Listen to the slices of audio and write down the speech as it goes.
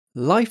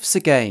Life's a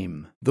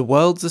game, the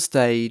world's a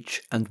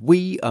stage, and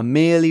we are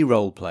merely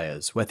role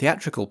players, where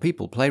theatrical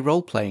people play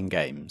role-playing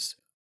games.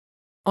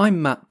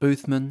 I'm Matt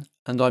Boothman,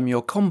 and I'm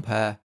your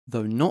compere,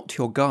 though not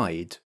your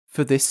guide,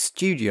 for this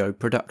studio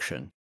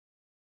production.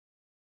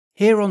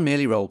 Here on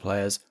Merely Role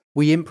Players,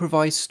 we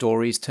improvise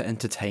stories to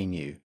entertain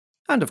you,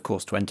 and of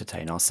course to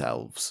entertain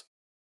ourselves.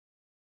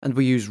 And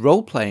we use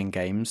role-playing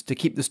games to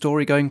keep the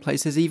story going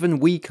places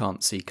even we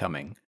can't see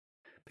coming.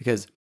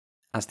 Because,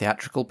 as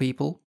theatrical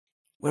people,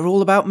 we're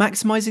all about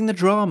maximising the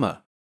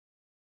drama.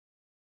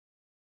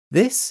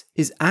 This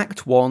is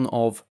Act 1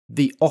 of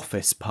The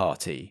Office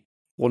Party,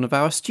 one of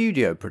our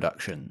studio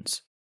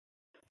productions.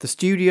 The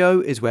studio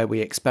is where we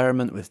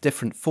experiment with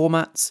different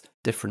formats,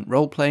 different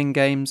role-playing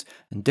games,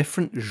 and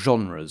different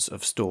genres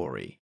of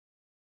story.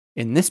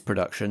 In this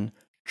production,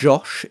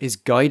 Josh is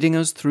guiding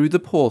us through the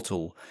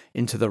portal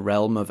into the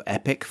realm of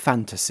epic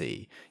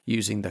fantasy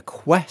using the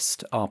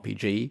Quest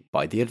RPG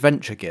by the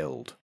Adventure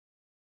Guild.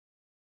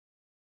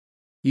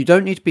 You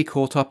don't need to be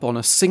caught up on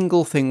a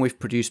single thing we've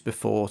produced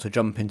before to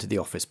jump into The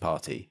Office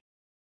Party.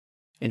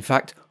 In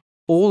fact,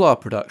 all our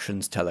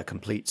productions tell a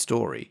complete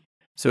story,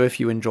 so if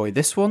you enjoy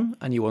this one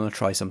and you want to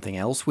try something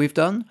else we've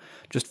done,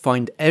 just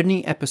find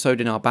any episode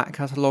in our back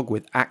catalogue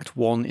with Act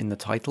 1 in the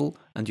title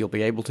and you'll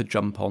be able to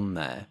jump on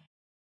there.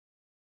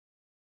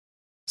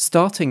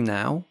 Starting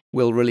now,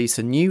 we'll release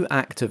a new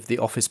act of The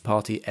Office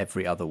Party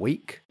every other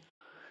week.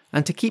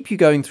 And to keep you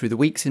going through the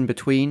weeks in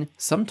between,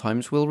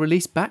 sometimes we'll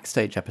release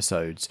backstage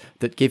episodes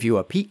that give you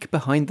a peek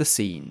behind the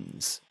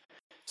scenes.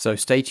 So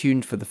stay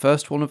tuned for the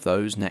first one of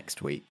those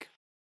next week.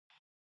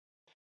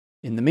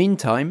 In the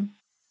meantime,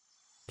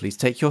 please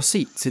take your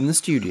seats in the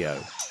studio.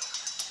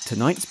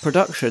 Tonight's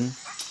production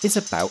is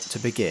about to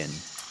begin.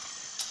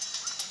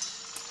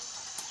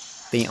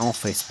 The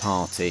Office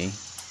Party,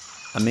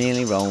 a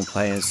Merely Role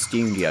Players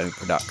studio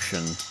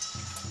production.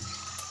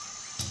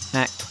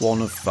 Act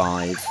 1 of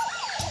 5.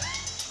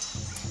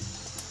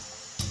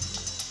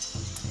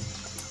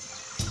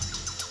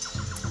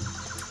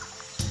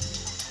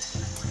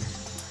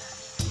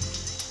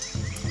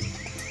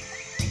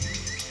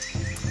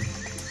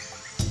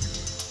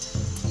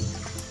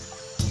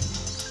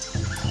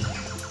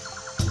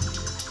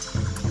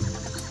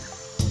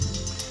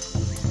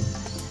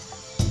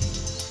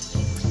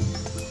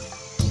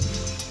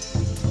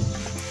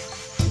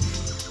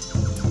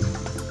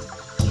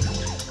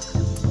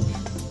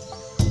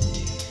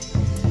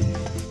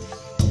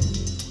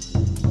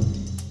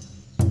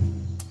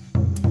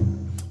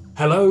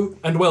 Hello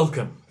and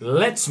welcome.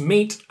 Let's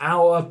meet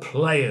our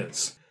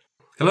players.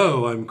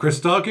 Hello, I'm Chris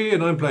Starkey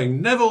and I'm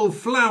playing Neville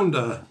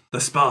Flounder,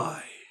 the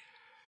spy.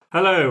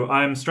 Hello,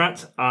 I'm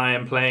Strat. I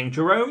am playing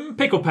Jerome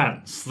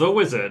Picklepants, the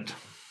wizard.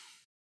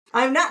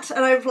 I'm Nat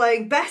and I'm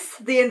playing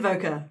Beth, the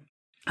invoker.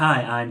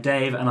 Hi, I'm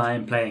Dave and I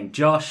am playing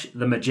Josh,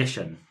 the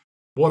magician.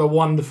 What a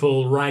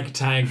wonderful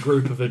ragtag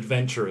group of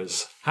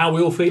adventurers. How are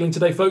we all feeling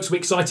today, folks? We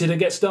excited to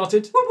get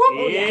started?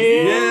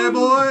 Yeah,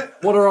 boy.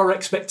 What are our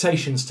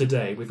expectations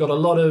today? We've got a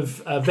lot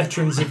of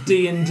veterans of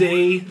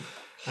D&D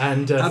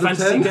and Out of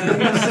fantasy 10?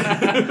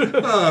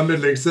 games.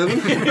 Middling 7.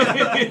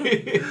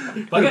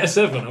 If I get a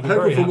 7, I'll be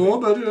very Hoping for happy.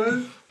 more, but you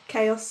know.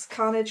 Chaos,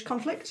 carnage,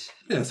 conflict.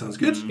 Yeah, sounds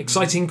good.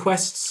 Exciting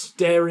quests,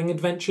 daring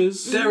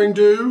adventures. Daring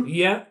do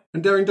Yeah,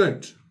 and daring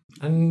don't.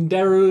 and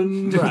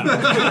Darren Brown.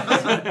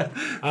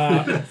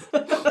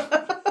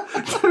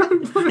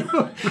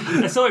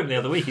 I saw him the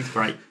other week, he's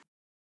great.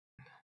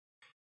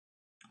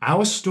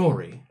 Our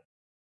story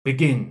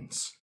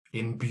begins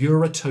in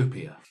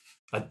Buratopia,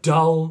 a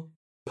dull,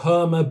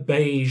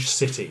 perma-beige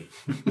city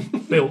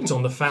built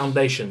on the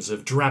foundations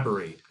of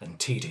drabbery and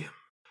tedium.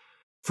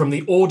 From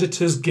the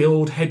Auditors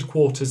Guild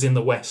headquarters in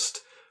the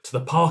west to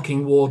the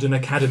Parking Warden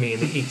Academy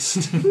in the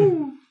east,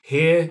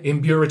 here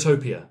in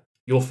Buratopia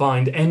you'll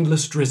find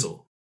endless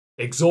drizzle,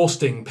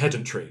 exhausting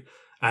pedantry,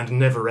 and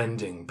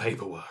never-ending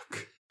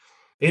paperwork.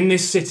 In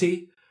this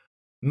city,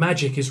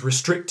 magic is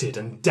restricted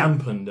and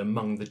dampened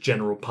among the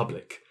general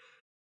public.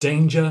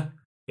 Danger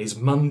is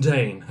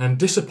mundane and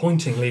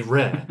disappointingly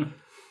rare,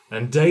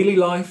 and daily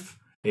life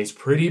is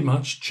pretty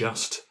much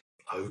just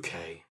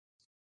okay.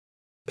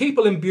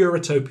 People in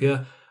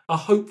Buratopia are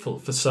hopeful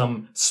for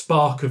some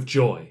spark of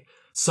joy,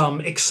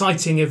 some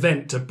exciting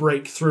event to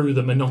break through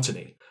the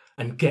monotony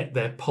and get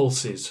their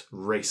pulses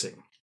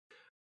racing.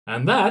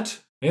 And that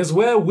is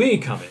where we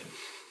come in.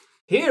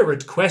 Here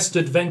at Quest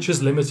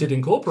Adventures Limited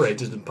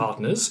Incorporated and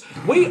Partners,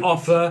 we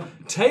offer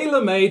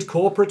tailor-made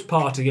corporate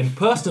party and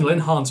personal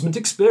enhancement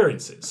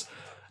experiences.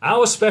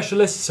 Our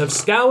specialists have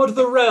scoured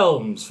the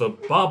realms for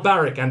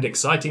barbaric and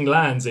exciting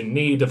lands in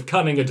need of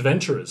cunning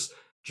adventurers,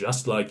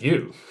 just like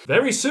you.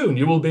 Very soon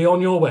you will be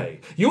on your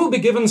way. You will be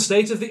given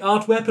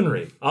state-of-the-art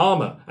weaponry,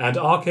 armor, and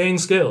arcane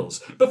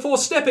skills before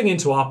stepping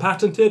into our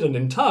patented and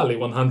entirely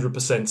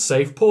 100%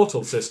 safe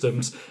portal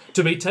systems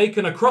to be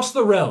taken across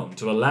the realm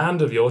to a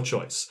land of your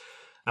choice.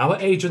 Our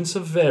agents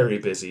are very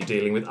busy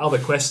dealing with other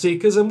quest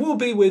seekers and will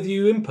be with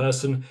you in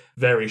person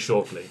very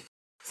shortly.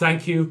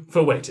 Thank you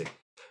for waiting.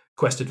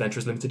 Quest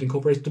Adventurers Limited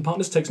Incorporated and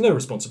Partners takes no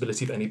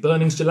responsibility for any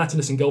burnings,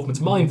 gelatinous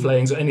engulfments, mind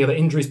flayings, or any other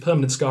injuries,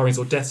 permanent scarrings,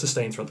 or deaths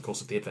sustained throughout the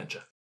course of the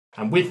adventure.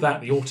 And with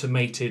that, the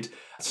automated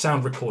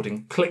sound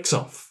recording clicks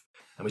off.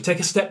 And we take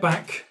a step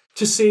back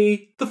to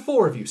see the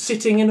four of you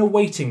sitting in a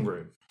waiting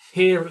room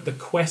here at the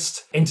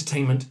Quest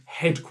Entertainment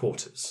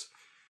headquarters.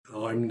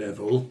 I'm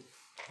Neville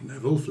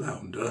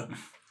Flounder.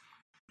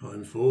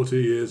 I'm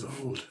 40 years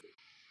old,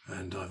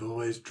 and I've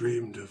always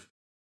dreamed of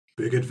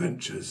big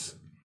adventures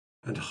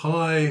and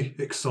high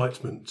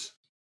excitement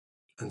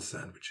and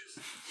sandwiches.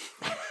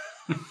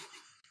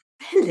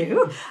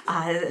 Hello.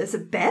 So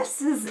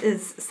Bess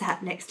is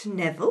sat next to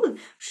Neville.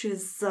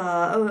 She's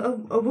a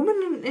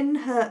woman in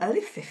her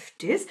early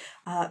 50s,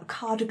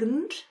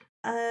 cardigan,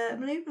 I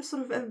believe, a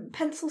sort of a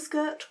pencil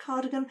skirt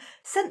cardigan,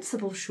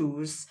 sensible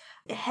shoes.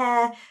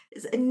 Hair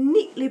is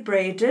neatly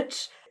braided,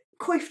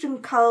 coiffed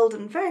and curled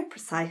and very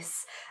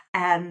precise,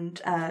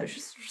 and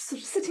she's sort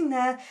of sitting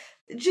there,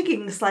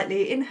 jigging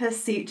slightly in her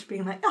seat,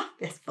 being like,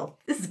 yes, well,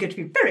 this is going to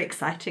be very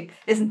exciting,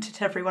 isn't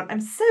it, everyone?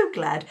 I'm so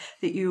glad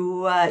that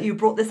you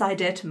brought this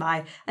idea to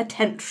my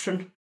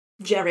attention.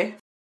 Jerry.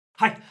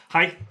 Hi,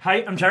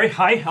 I'm Jerry.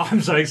 Hi,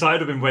 I'm so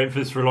excited. I've been waiting for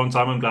this for a long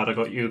time. I'm glad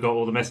you got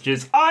all the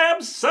messages. I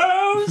am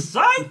so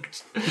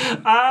psyched.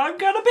 I'm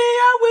gonna be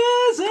a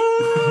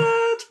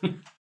wizard.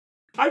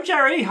 I'm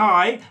Jerry.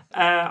 Hi,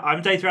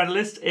 I'm data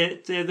analyst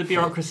at the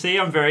bureaucracy.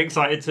 I'm very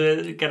excited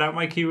to get out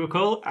my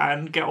cubicle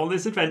and get on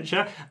this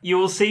adventure. You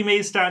will see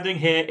me standing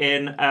here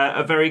in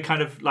a very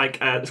kind of like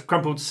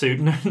crumpled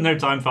suit. No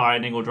time for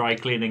ironing or dry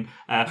cleaning.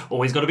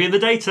 Always got to be in the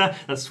data.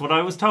 That's what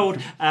I was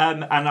told.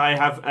 And I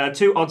have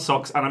 2 odd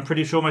socks, and I'm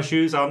pretty sure my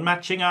shoes aren't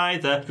matching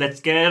either. Let's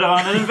get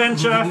on an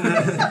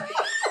adventure.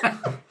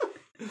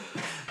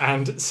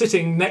 And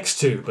sitting next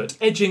to, but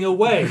edging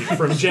away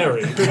from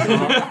Jerry,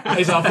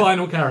 is our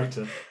final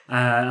character.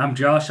 I'm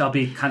Josh. I'll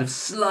be kind of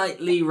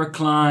slightly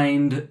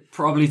reclined,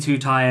 probably too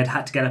tired,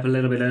 had to get up a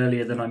little bit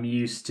earlier than I'm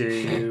used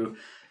to,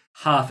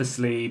 half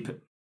asleep,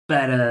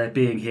 better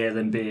being here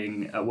than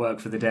being at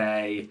work for the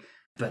day,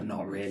 but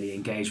not really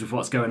engaged with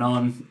what's going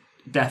on.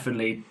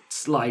 Definitely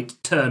slight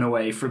turn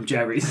away from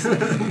Jerry's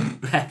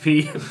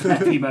peppy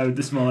mode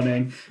this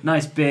morning.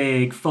 Nice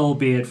big full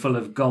beard full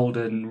of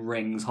golden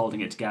rings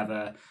holding it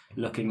together,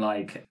 looking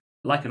like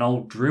an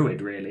old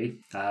druid really,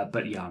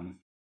 but young.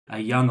 A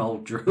young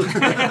old druid.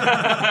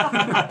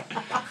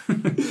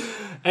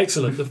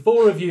 Excellent. The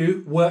 4 of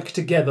you work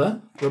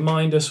together.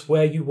 Remind us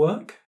where you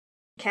work.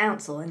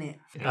 Council, innit?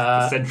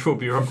 The Central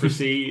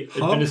Bureaucracy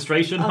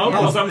Administration Hub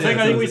yeah. or something,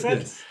 I think we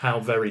said. Yes.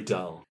 How very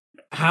dull.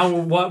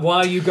 Why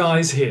are you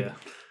guys here?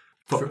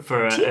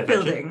 For Team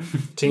building.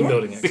 Team Yes.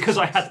 building. Because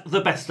I had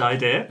the best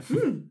idea.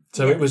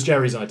 So it was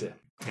Jerry's idea.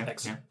 Yeah,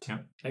 Excellent. yeah.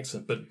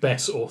 Excellent. But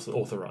Bess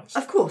authorised.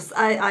 Of course,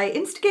 I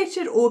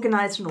instigated,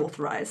 organised and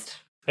authorised.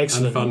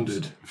 Excellent. And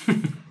funded.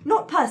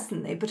 Not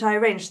personally, but I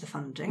arranged the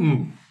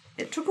funding.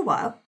 It took a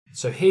while.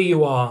 So here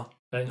you are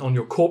on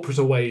your corporate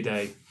away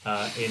day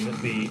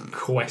in the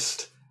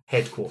Quest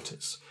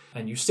headquarters.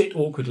 And you sit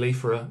awkwardly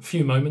for a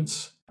few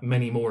moments.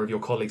 Many more of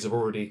your colleagues have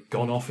already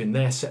gone off in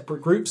their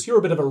separate groups. You're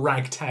a bit of a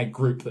ragtag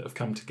group that have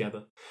come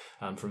together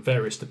from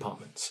various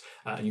departments.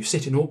 And you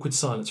sit in awkward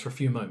silence for a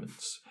few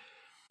moments.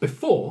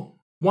 Before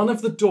one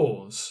of the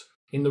doors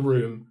in the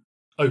room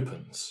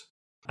opens,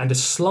 and a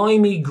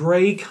slimy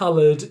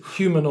grey-coloured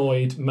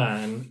humanoid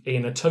man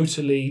in a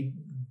totally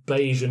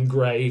beige and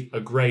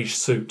a greyish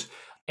suit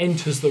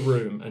enters the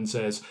room and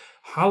says,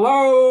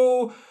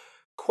 "Hello,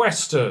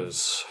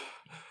 Questers.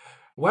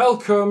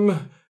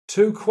 Welcome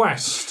to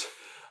Quest.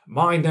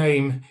 My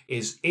name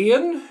is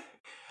Ian.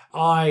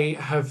 I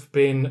have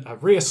been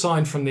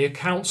reassigned from the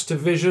accounts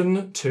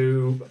division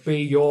to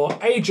be your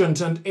agent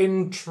and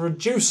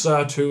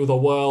introducer to the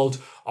world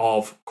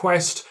of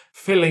Quest,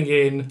 filling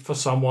in for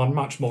someone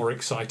much more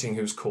exciting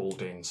who's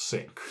called in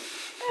sick.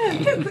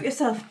 Don't put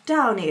yourself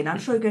down, Ian. I'm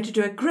sure you're going to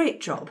do a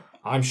great job.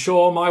 I'm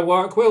sure my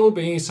work will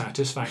be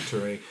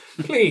satisfactory.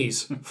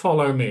 Please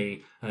follow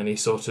me." And he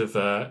sort of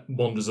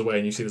wanders away,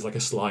 and you see there's like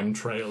a slime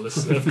trail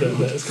that's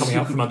coming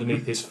out from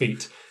underneath his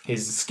feet.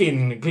 His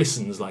skin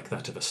glistens like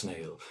that of a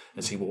snail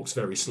as he walks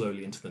very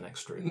slowly into the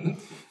next room.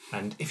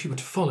 And if you were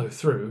to follow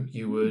through,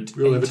 you would...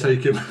 We'll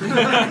overtake him.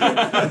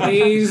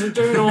 Please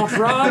do not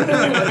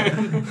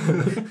run.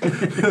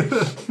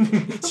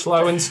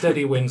 Slow and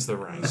steady wins the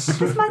race.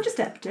 Just mind your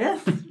step, dear.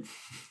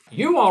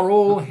 You are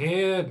all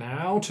here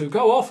now to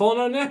go off on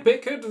an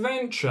epic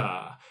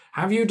adventure.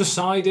 Have you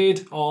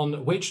decided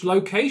on which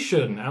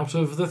location out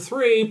of the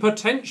 3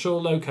 potential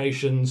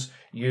locations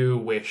you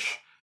wish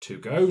to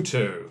go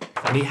to?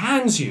 And he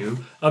hands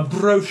you a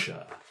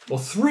brochure, or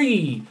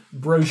 3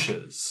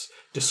 brochures,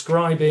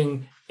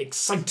 describing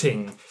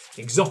exciting,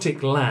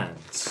 exotic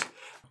lands.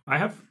 I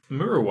have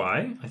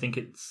Muruwai, I think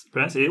it's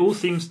pronounced. It all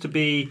seems to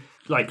be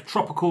like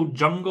tropical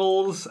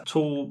jungles,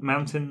 tall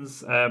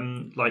mountains,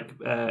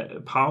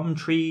 palm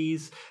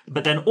trees,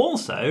 but then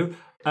also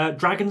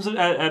dinosaurs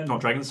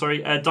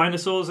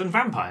and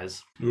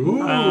vampires.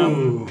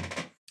 Ooh.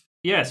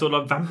 Yeah, sort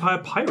of like vampire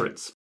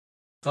pirates.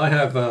 I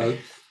have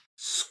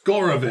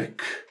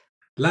Skorovik.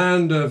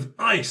 land of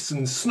ice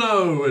and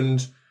snow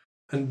and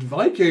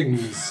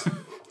Vikings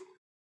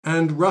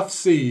and rough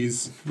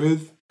seas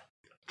with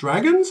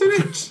dragons in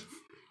it.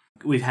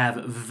 We have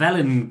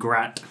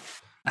Velengrat,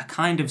 a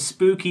kind of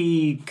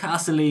spooky,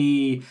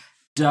 castle-y,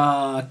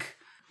 dark,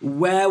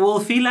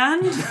 werewolfy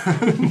land.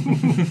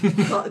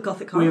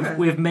 Gothic horror.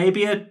 with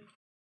maybe a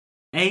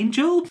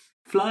angel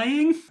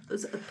flying.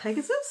 Is it a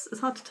Pegasus? It's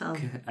hard to tell.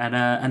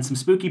 And some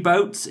spooky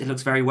boats. It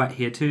looks very wet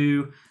here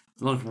too.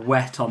 There's a lot of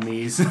wet on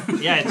these.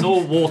 Yeah, it's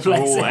all water,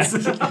 all wet.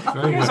 places.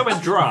 Somewhere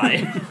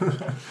dry.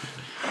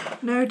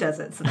 No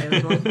deserts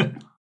available.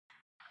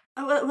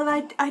 Well,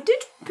 I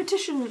did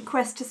petition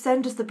Quest to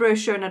send us the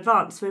brochure in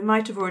advance. We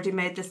might have already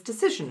made this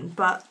decision,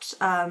 but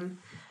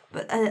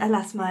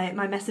alas,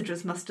 my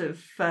messages must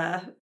have.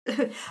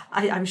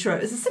 I'm sure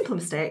it was a simple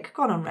mistake,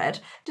 gone unread.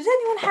 Did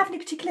anyone have any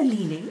particular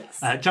leanings?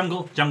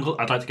 Jungle.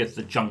 I'd like to go to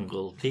the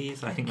jungle,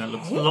 please. I think that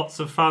looks lots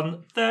of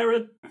fun. There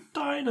are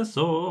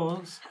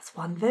dinosaurs. That's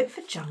one vote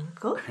for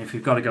jungle. If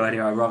we've got to go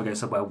anywhere, I'd rather go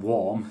somewhere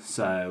warm.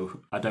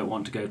 So I don't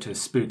want to go to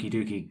spooky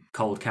dooky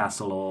cold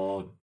castle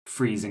or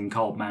freezing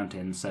cold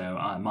mountain. So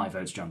my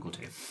vote's jungle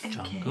too. Okay.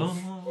 Jungle.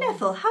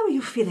 Neville, how are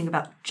you feeling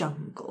about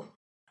jungle?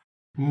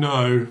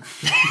 No,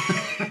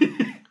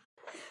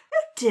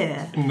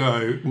 Dear.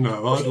 no.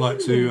 I'd like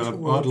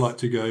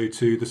to go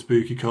to the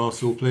spooky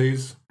castle,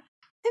 please.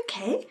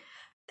 Okay.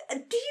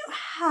 Do you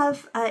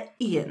have,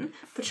 Ian,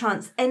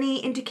 perchance, any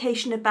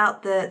indication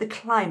about the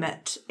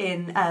climate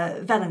in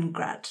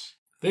Velengrad?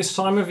 This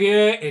time of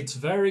year, it's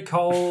very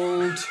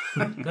cold,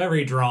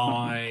 very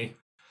dry,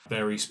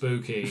 very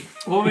spooky.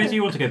 Well, where do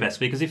you want to go best?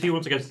 Because if you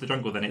want to go to the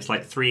jungle, then it's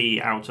like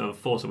 3 out of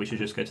 4, so we should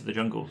just go to the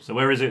jungle. So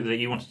where is it that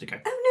you wanted to go?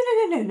 Oh,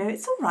 no,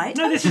 it's all right.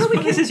 No, this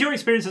is your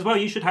experience as well.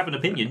 You should have an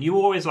opinion. You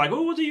always like,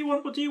 oh, what do you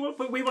want? What do you want?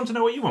 But we want to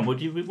know what you want.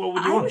 What would you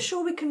I'm want?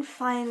 sure we can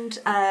find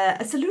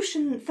a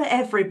solution for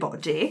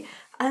everybody.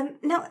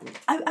 Now,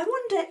 I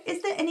wonder,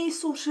 is there any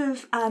sort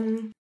of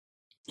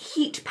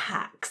heat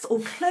packs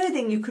or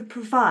clothing you could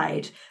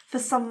provide for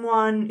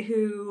someone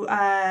who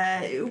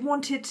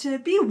wanted to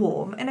be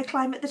warm in a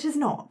climate that is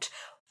not?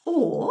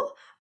 Or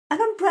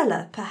an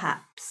umbrella,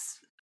 perhaps?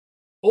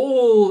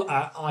 All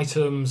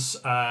items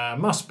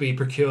must be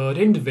procured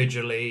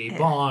individually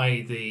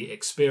by the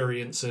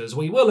experiencers.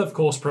 We will, of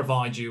course,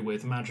 provide you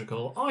with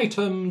magical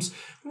items,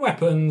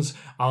 weapons,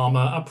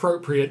 armour,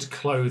 appropriate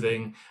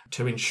clothing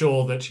to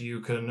ensure that you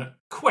can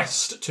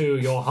quest to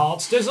your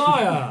heart's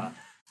desire.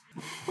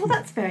 Well,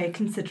 that's very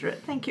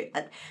considerate. Thank you.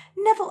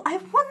 Neville,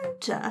 I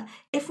wonder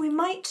if we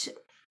might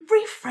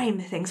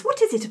reframe things.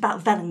 What is it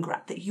about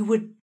Velengrad that you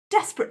would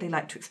desperately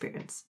like to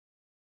experience?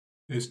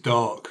 It's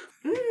dark.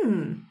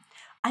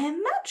 I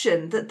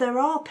imagine that there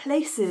are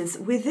places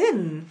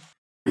within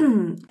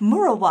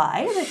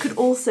Murawai that could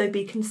also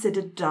be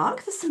considered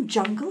dark. There's some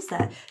jungles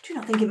there. Do you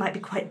not think it might be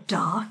quite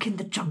dark in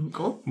the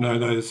jungle? No,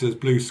 this is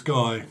blue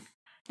sky.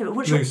 No,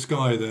 but Blue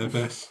sky there,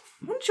 Bess.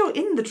 once you're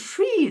in the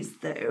trees,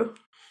 though...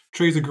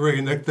 Trees are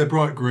green, they're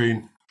bright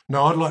green.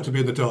 No, I'd like to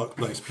be in the dark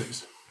place,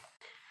 please.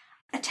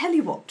 I tell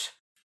you what,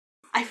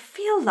 I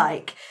feel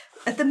like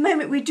at the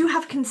moment we do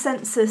have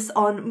consensus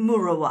on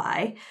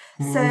Murawai,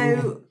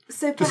 so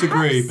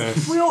Disagree,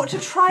 perhaps Beth. we ought to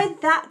try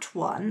that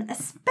one,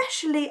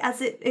 especially as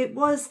it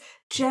was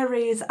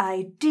Jerry's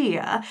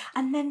idea,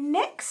 and then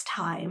next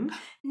time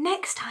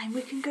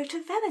we can go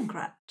to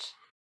Velengrad.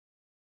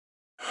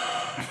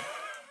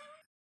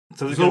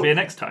 So there's going to be a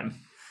next time?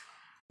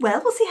 Well,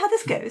 we'll see how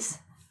this goes.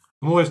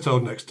 I'm always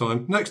told next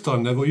time. Next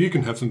time, Neville, you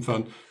can have some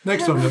fun.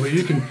 Next time, Neville,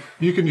 you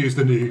can use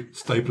the new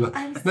stapler.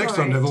 I'm Next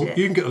sorry, time, Neville, Jim.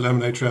 you can get a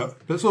laminator out.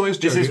 But it's always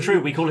Jerry. This is true.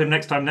 We call him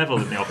Next Time Neville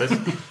in the office.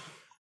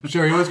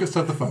 Jerry always gets to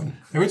have the fun.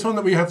 Every time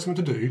that we have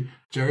something to do,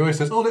 Jerry always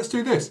says, "Oh, let's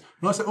do this."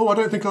 And I say, "Oh, I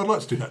don't think I'd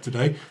like to do that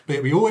today."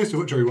 But we always do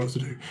what Jerry wants to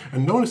do.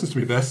 And no one listens to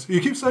me, Bess.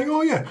 You keep saying,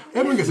 "Oh, yeah,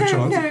 everyone gets a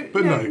chance."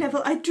 But no.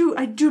 Neville, I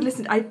do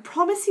listen. I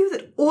promise you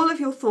that all of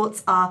your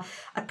thoughts are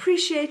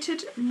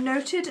appreciated,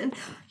 noted, and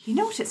you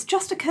know what? It's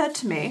just occurred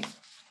to me.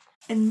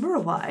 In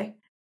Murawai,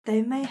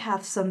 they may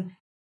have some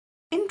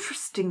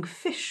interesting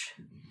fish.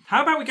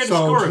 How about we go to So,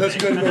 Scorovin? let's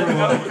go to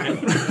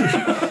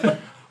Murawai.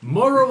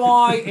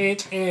 Murawai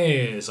it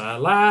is, a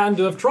land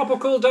of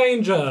tropical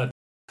danger.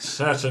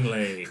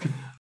 Certainly.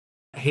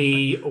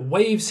 He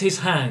waves his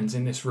hands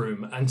in this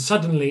room, and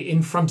suddenly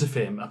in front of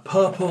him, a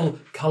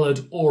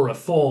purple-coloured aura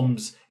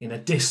forms in a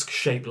disc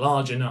shape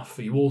large enough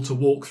for you all to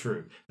walk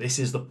through. This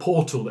is the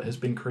portal that has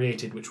been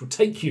created, which will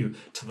take you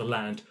to the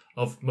land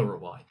of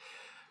Murawai.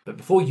 But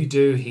before you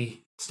do,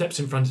 he steps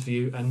in front of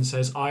you and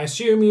says, "I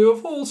assume you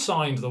have all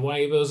signed the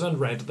waivers and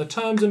read the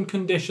terms and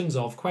conditions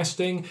of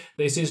questing.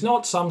 This is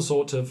not some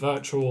sort of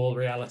virtual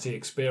reality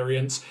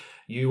experience.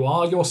 You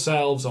are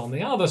yourselves on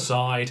the other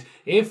side.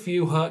 If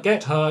you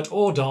get hurt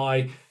or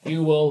die,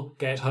 you will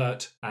get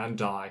hurt and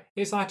die.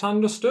 Is that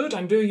understood?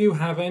 And do you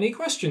have any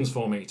questions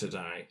for me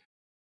today?"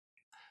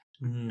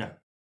 No.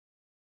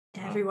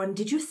 Everyone,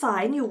 did you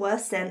sign? You were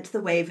sent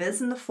the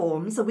waivers and the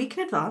forms a week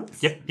in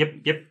advance? Yep.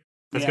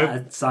 Let's yeah,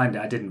 go. I signed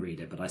it. I didn't read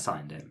it, but I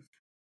signed it.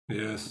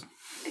 Yes.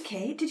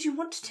 Okay, did you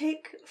want to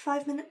take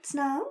 5 minutes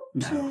now?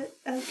 No.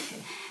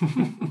 Okay.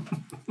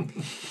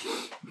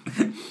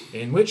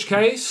 In which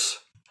case,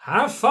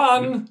 have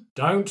fun,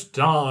 don't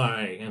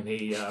die. And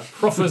he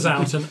proffers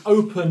out an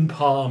open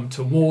palm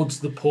towards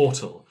the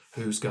portal.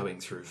 Who's going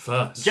through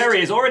first?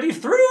 Jerry is already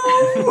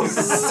through!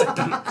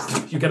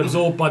 You get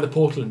absorbed by the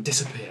portal and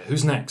disappear.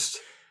 Who's next?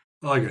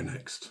 I go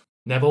next.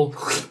 Neville,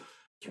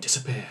 you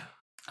disappear.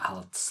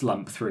 I'll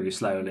slump through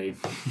slowly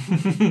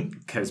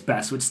because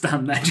Bess would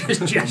stand there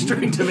just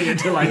gesturing to me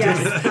until I did it.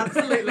 Yes,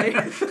 absolutely.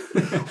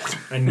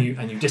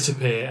 And you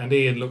disappear, and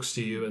Ian looks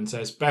to you and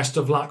says, "Best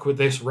of luck with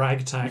this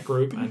ragtag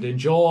group, and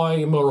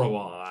enjoy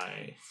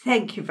Murawai."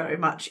 Thank you very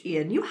much,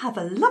 Ian. You have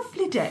a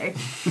lovely day.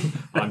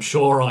 I'm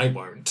sure I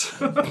won't.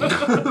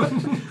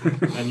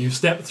 And you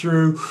step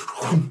through,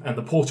 and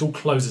the portal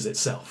closes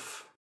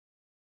itself.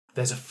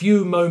 There's a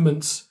few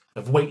moments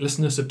of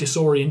weightlessness, of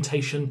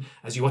disorientation,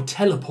 as you are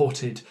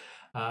teleported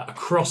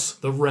across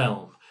the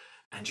realm,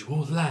 and you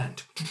all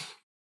land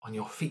on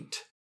your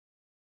feet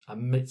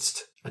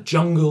amidst a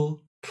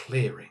jungle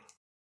clearing.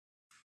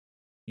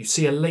 You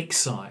see a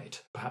lakeside,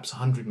 perhaps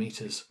 100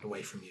 metres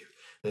away from you.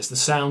 There's the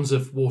sounds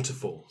of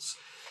waterfalls,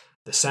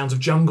 the sounds of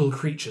jungle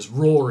creatures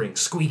roaring,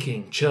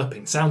 squeaking,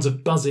 chirping, sounds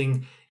of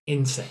buzzing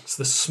insects.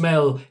 The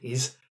smell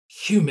is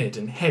humid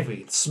and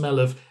heavy, the smell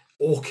of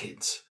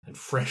orchids and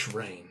fresh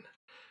rain.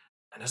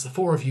 And as the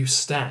four of you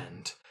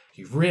stand,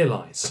 you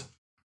realise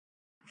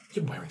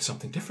you're wearing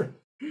something different.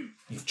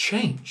 You've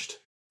changed.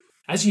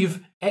 As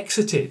you've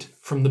exited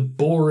from the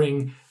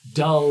boring,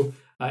 dull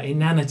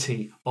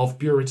inanity of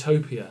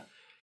Buretopia,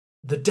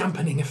 the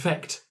dampening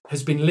effect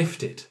has been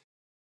lifted.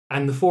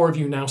 And the four of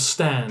you now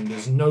stand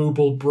as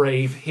noble,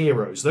 brave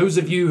heroes. Those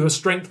of you who are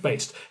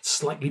strength-based,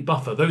 slightly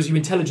buffer. Those of you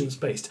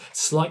intelligence-based,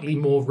 slightly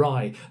more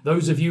wry.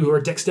 Those of you who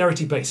are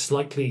dexterity-based,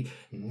 slightly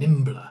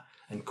nimbler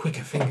and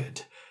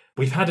quicker-fingered.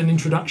 We've had an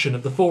introduction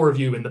of the four of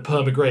you in the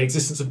perma-grey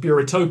existence of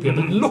Buretopia,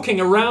 but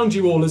looking around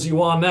you all as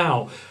you are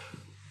now,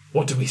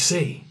 what do we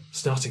see?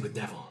 Starting with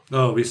Neville.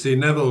 Oh, we see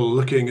Neville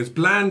looking as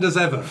bland as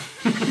ever.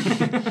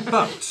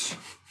 But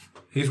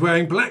he's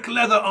wearing black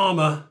leather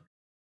armour,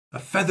 a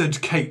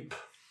feathered cape,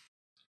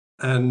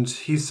 and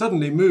he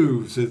suddenly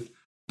moves with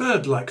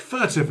bird-like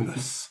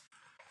furtiveness.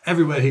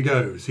 Everywhere he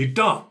goes, he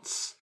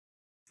darts.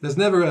 There's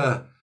never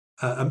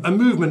a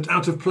movement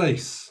out of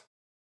place.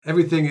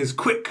 Everything is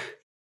quick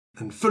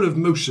and full of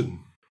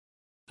motion.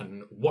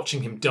 And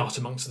watching him dart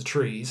amongst the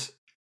trees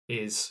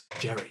is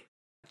Jerry.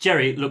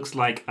 Jerry looks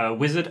like a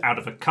wizard out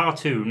of a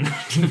cartoon.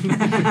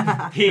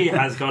 He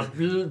has got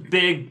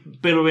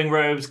big billowing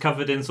robes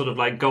covered in sort of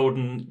like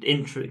golden,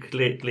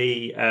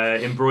 intricately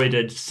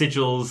embroidered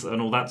sigils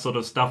and all that sort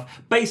of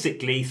stuff.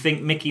 Basically,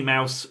 think Mickey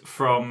Mouse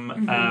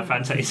from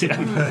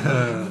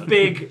Fantasia.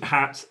 Big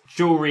hat,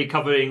 jewellery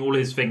covering all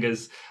his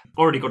fingers.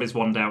 Already got his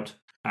wand out.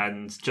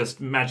 And just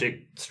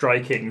magic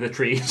striking the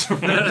trees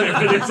with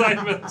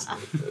excitement.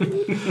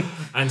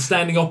 And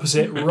standing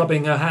opposite,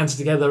 rubbing her hands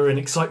together in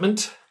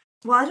excitement.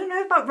 Well, I don't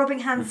know about rubbing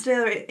hands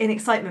together in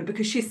excitement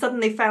because she's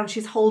suddenly found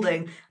she's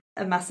holding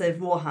a massive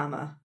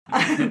warhammer.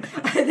 I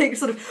think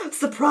sort of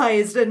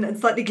surprised and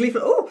slightly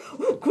gleeful.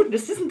 Oh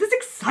goodness, isn't this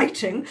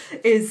exciting?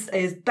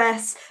 Is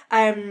Bess.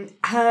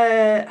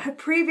 Her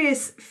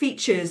previous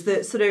features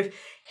that sort of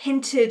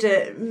hinted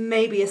at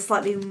maybe a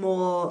slightly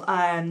more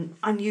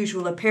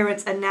unusual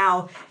appearance, and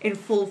now in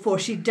full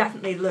force she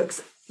definitely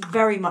looks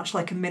very much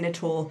like a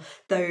minotaur.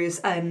 Those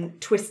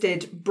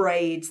twisted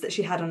braids that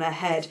she had on her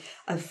head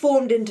have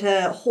formed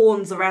into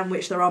horns around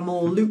which there are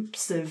more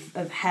loops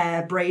of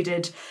hair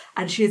braided,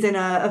 and she's in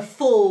a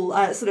full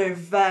sort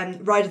of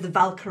Ride of the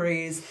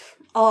Valkyries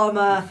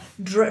armour,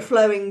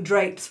 flowing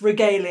drapes,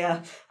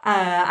 regalia,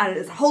 and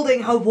is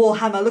holding her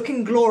warhammer,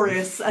 looking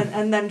glorious,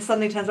 and then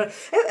suddenly turns around,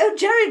 oh,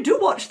 Jerry, do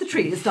watch the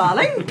trees,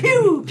 darling.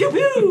 Pew, pew,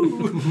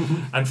 pew.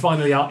 And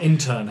finally, our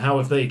intern, how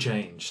have they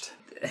changed?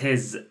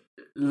 His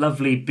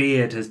lovely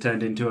beard has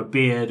turned into a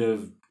beard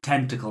of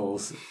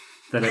tentacles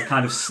that are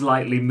kind of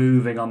slightly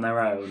moving on their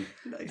own.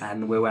 Nice.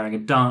 And we're wearing a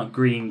dark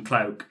green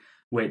cloak,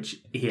 which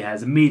he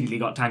has immediately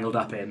got tangled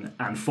up in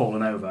and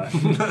fallen over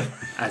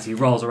as he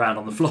rolls around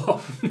on the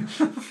floor.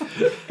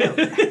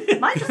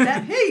 Mind a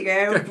step, here you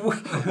go.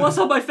 What's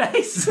on my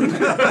face?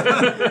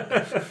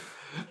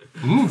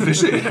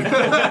 Fishy.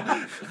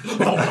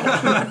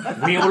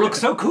 We all look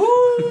so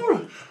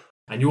cool.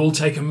 And you all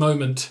take a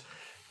moment,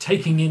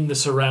 taking in the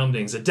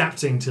surroundings,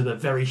 adapting to the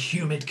very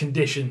humid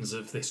conditions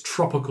of this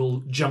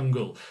tropical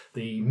jungle,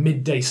 the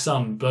midday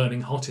sun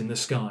burning hot in the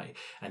sky.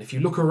 And if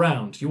you look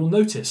around, you will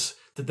notice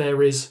that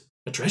there is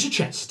a treasure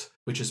chest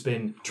which has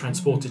been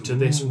transported to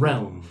this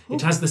realm.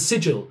 It has the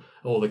sigil,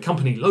 or the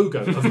company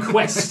logo, of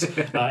Quest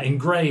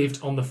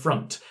engraved on the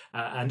front.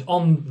 And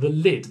on the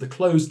lid, the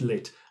closed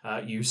lid,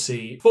 you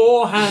see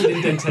 4 hand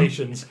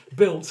indentations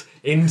built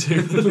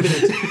into the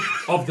lid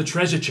of the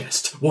treasure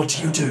chest. What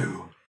do you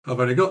do? I've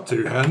only got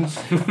 2 hands.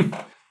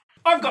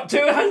 I've got 2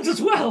 hands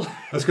as well.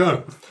 Let's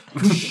go.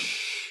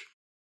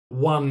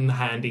 1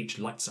 hand each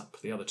lights up.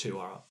 The other 2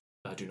 are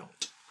do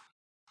not.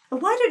 Well,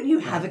 why don't you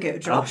have a go, I'll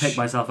Josh? pick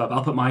myself up.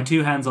 I'll put my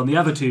 2 hands on the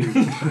other 2.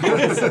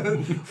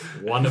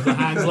 One of the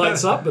hands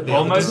lights up, but the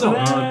Almost other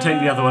does not. I'll take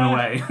the other one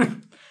away.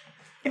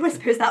 Oh, I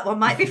suppose that one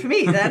might be for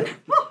me then.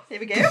 Oh, here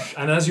we go.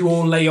 And as you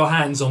all lay your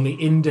hands on the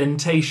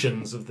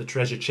indentations of the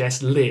treasure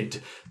chest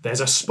lid,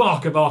 there's a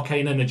spark of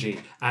arcane energy,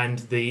 and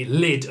the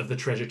lid of the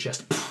treasure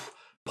chest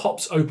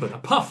pops open. A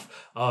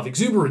puff of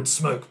exuberant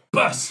smoke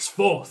bursts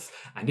forth,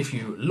 and if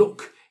you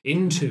look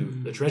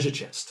into the treasure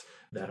chest,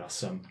 there are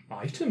some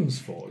items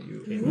for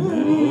you in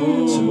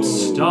there. Some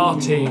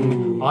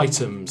starting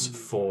items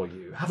for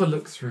you. Have a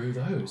look through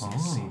those and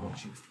see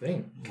what you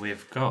think.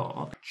 We've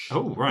got...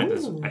 Oh, right.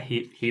 There's a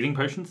healing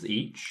potions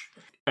each.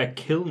 A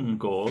kiln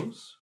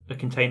gauze. A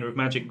container of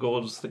magic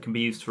gauze that can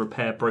be used to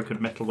repair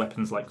broken metal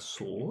weapons like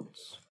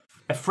swords.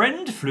 A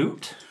friend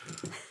flute.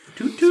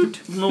 Toot toot.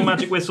 Small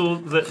magic whistle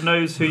that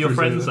knows who your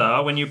friends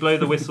are. When you blow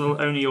the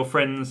whistle, only your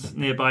friends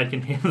nearby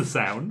can hear the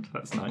sound.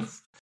 That's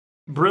nice.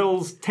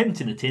 Brill's tent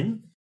in a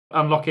tin.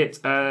 Unlock it,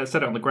 set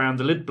it on the ground,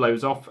 the lid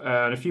blows off,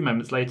 and a few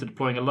moments later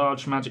deploying a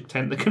large magic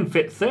tent that can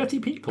fit 30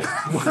 people.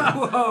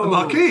 A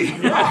marquee!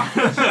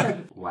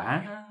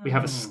 Wow. We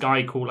have a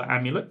sky caller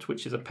amulet,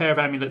 which is a pair of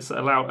amulets that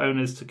allow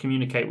owners to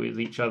communicate with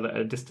each other at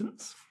a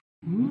distance.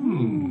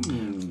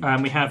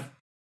 And we have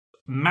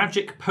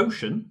magic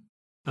potion,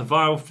 a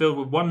vial filled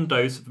with 1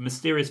 dose of a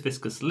mysterious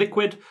viscous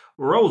liquid.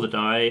 Roll the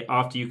die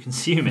after you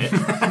consume it.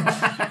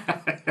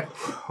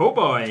 Oh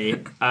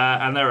boy.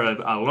 And there are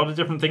a lot of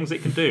different things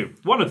it can do.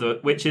 One of them,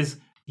 which is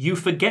you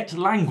forget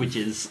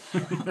languages.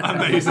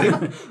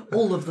 Amazing.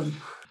 All of them.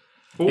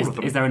 All of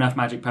them. Is there enough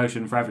magic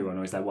potion for everyone,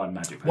 or is there one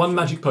magic potion? One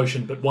magic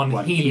potion, but one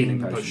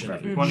healing for potion.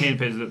 everyone. One healing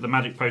potion. The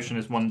magic potion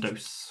is 1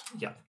 dose.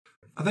 Yeah.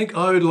 I think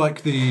I would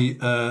like the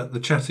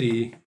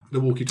chatty, the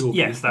walkie-talkie.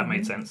 Yes, that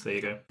made sense. There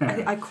you go.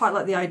 I quite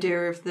like the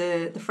idea of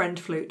the friend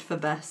flute for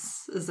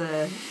Bess as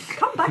a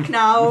come back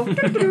now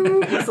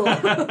whistle.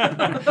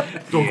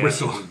 Dog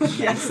whistle.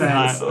 Yes.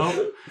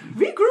 Oh,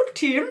 Regroup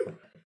team.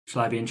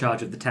 Shall I be in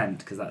charge of the tent?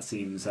 Because that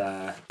seems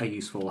a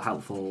useful,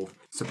 helpful,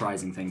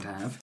 surprising thing to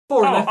have.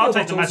 I'll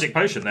take the magic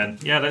potion then.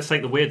 Yeah, let's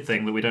take the weird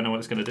thing that we don't know what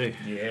it's going to do.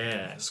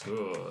 Yes,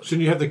 good.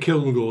 Shouldn't you have the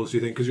kiln gauze, do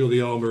you think? Because you're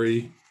the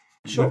armoury,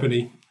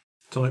 weapony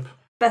type.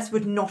 Bess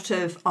would not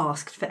have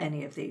asked for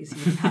any of these.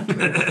 You'd have had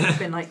to have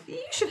been like,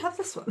 you should have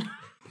this one.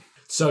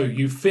 So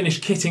you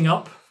finish kitting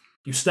up.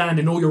 You stand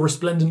in all your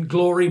resplendent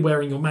glory,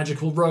 wearing your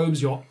magical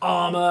robes, your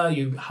armour,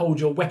 you hold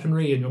your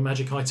weaponry and your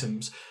magic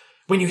items,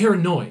 when you hear a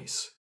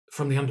noise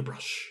from the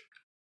underbrush.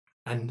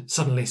 And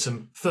suddenly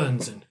some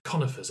ferns and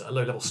conifers at a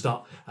low level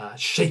start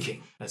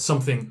shaking as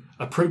something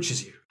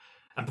approaches you.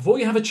 And before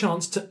you have a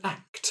chance to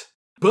act,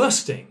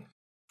 bursting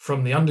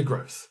from the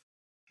undergrowth,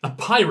 a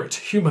pirate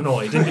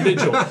humanoid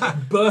individual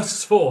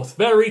bursts forth,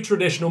 very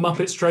traditional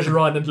Muppets Treasure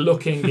Island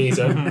looking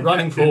geezer,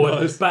 running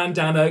forward,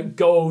 bandana,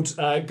 gold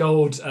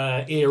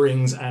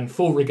earrings and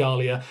full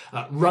regalia,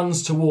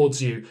 runs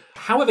towards you.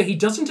 However, he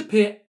doesn't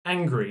appear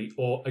angry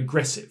or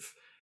aggressive.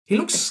 He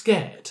looks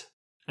scared,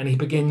 and he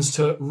begins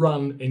to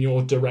run in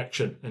your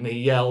direction, and he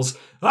yells,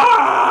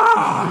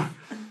 "Ah!"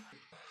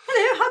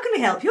 Hello, how can we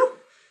help you?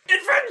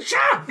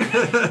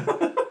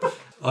 Adventure!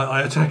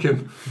 I attack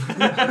him.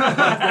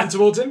 Run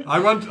towards him.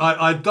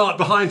 I dart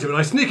behind him and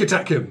I sneak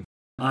attack him.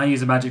 I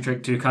use a magic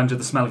trick to conjure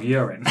the smell of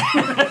urine.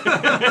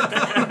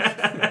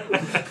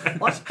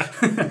 What?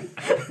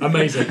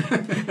 Amazing.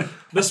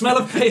 The smell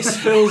of piss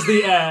fills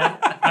the air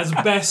as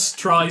Bess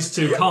tries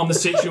to calm the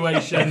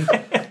situation.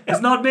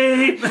 It's not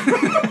me!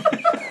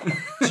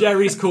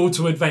 Jerry's called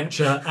to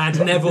adventure,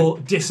 and Neville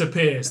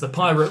disappears. The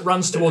pirate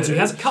runs towards you. He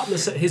has a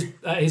cutlass at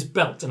his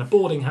belt and a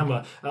boarding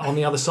hammer on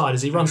the other side.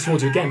 As he runs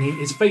towards you again,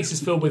 his face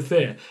is filled with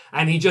fear,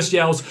 and he just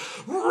yells,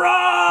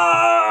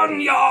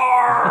 "Run,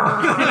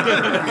 yar!"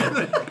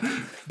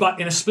 But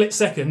in a split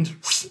second,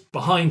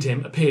 behind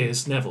him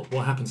appears Neville.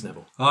 What happens,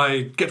 Neville?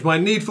 I get my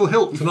needful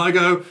hilt and I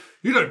go,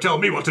 "You don't tell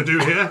me what to do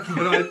here."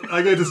 And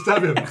I go to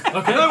stab him.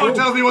 Okay, No one cool.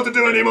 tells me what to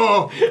do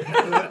anymore.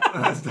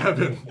 I stab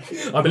him.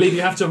 I believe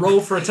you have to roll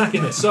for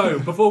attacking this. So,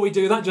 before we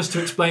do that, just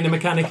to explain the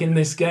mechanic in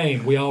this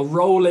game, we are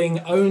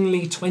rolling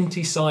only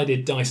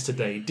 20-sided dice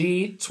today,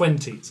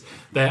 D20s.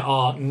 There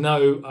are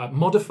no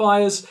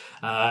modifiers,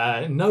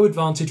 no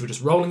advantage. We're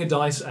just rolling a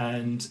dice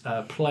and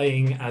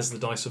playing as the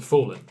dice have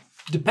fallen.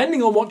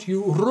 Depending on what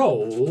you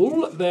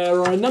roll, there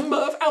are a number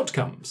of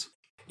outcomes.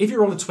 If you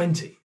roll a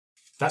 20,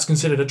 that's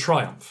considered a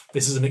triumph.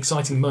 This is an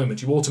exciting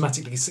moment. You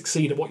automatically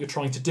succeed at what you're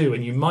trying to do,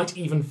 and you might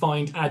even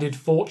find added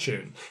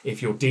fortune.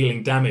 If you're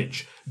dealing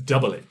damage,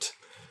 double it.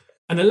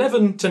 An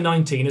 11 to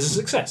 19 is a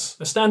success,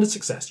 a standard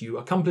success. You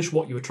accomplish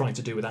what you were trying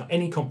to do without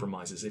any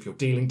compromises. If you're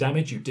dealing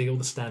damage, you deal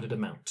the standard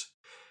amount.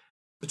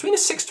 Between a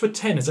 6 to a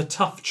 10 is a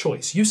tough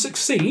choice. You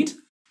succeed,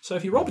 so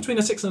if you roll between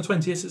a 6 and a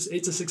 20, it's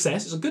a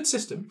success. It's a good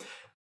system.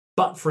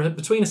 But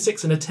between a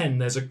 6 and a 10,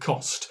 there's a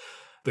cost.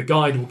 The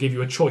guide will give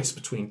you a choice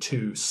between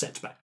 2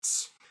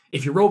 setbacks.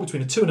 If you roll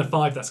between a 2 and a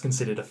 5, that's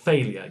considered a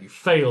failure. You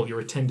fail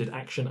your intended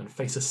action and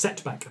face a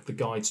setback of the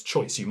guide's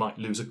choice. You might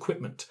lose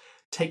equipment,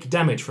 take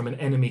damage from an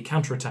enemy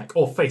counterattack,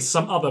 or face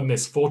some other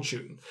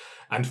misfortune.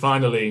 And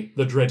finally,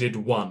 the dreaded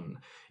 1.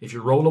 If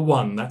you roll a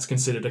 1, that's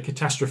considered a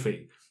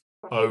catastrophe.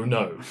 Oh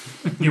no.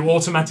 You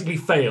automatically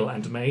fail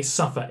and may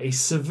suffer a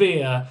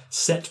severe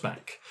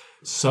setback.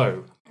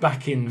 So,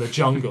 back in the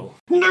jungle.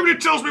 Nobody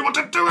tells me what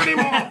to do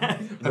anymore!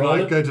 And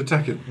I go to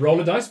attack him.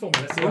 Roll a dice for me.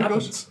 Let's see what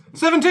happens.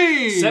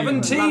 17!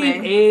 17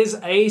 Money. is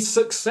a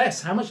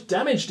success. How much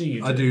damage do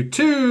you do? I do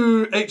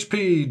 2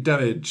 HP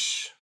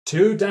damage.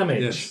 2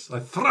 damage. Yes, I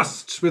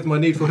thrust with my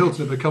needful hilt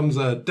and it becomes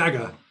a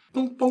dagger.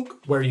 Bonk, bonk.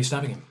 Where are you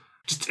stabbing him?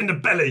 Just in the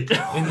belly.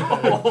 Nobody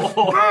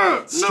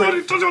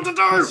tells you what to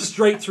do!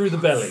 Straight through the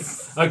belly.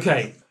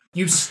 Okay.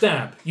 You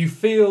stab. You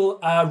feel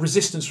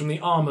resistance from the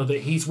armour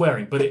that he's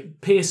wearing, but it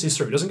pierces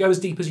through. It doesn't go as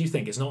deep as you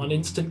think. It's not an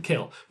instant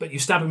kill. But you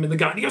stab him in the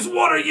gut and he goes,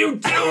 "What are you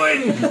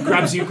doing?"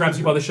 grabs you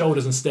by the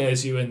shoulders and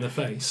stares you in the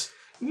face.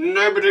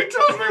 Nobody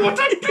tells me what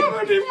to do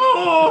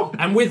anymore!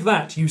 And with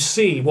that, you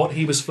see what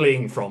he was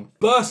fleeing from.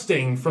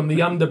 Bursting from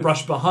the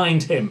underbrush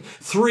behind him,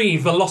 3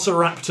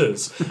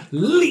 velociraptors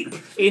leap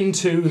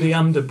into the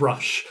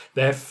underbrush.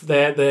 Their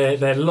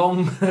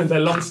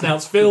long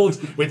snouts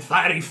filled with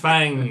fiery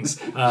fangs.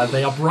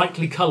 They are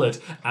brightly coloured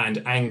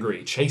and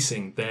angry,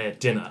 chasing their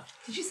dinner.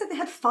 Did you say they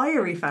had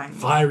fiery fangs?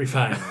 Fiery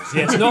fangs.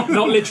 Yes, not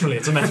literally.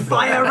 It's a metaphor.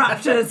 Fire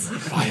raptors!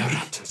 Fire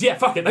raptors. Yeah,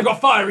 fuck it. They've got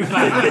fiery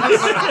fangs.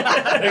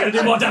 They're going to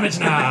do more damage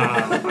now.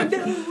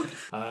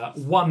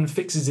 One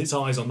fixes its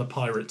eyes on the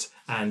pirate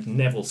and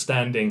Neville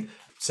standing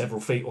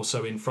several feet or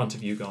so in front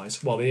of you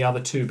guys, while the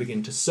other 2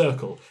 begin to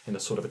circle in a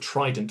sort of a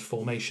trident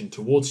formation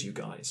towards you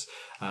guys.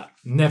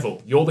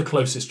 Neville, you're the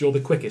closest, you're the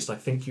quickest. I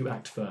think you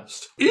act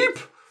first. Eep!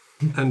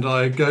 And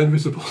I go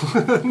invisible.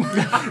 And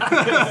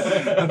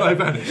I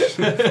vanish.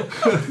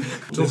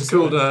 It's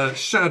called a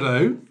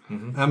shadow,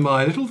 and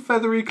my little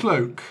feathery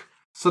cloak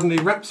suddenly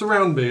wraps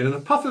around me, and in a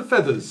puff of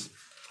feathers,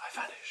 I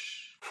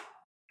vanish.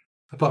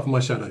 Apart from my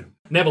shadow.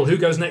 Neville, who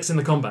goes next in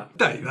the combat?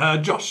 Dave,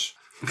 Josh.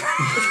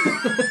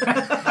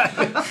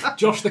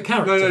 Josh the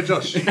character. No,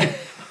 Josh.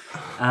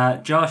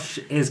 Josh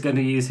is going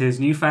to use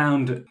his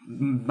newfound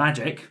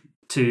magic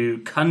to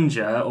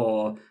conjure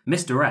or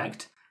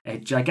misdirect a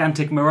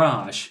gigantic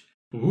mirage.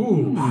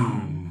 Ooh.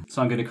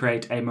 So I'm going to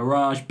create a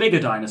mirage bigger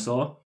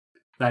dinosaur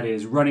that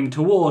is running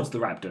towards the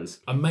raptors.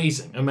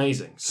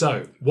 Amazing.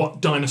 So,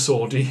 what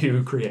dinosaur do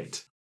you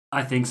create?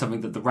 I think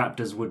something that the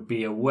raptors would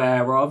be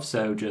aware of,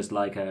 so just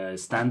like a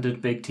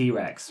standard big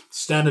T-Rex.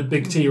 Standard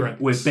big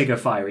T-Rex. With bigger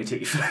fiery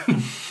teeth.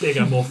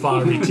 Bigger, more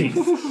fiery teeth.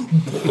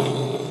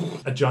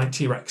 A giant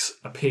T-Rex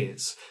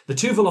appears. The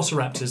 2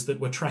 velociraptors that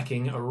were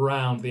tracking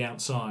around the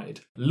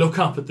outside look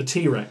up at the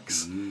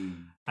T-Rex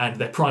and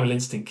their primal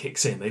instinct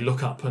kicks in. They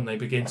look up and they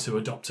begin to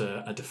adopt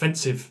a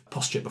defensive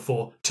posture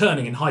before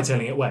turning and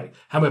hightailing it away.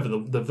 However,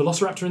 the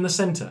velociraptor in the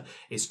centre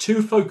is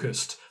too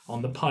focused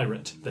on the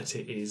pirate that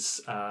it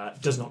is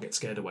does not get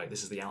scared away.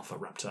 This is the alpha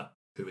raptor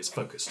who is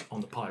focused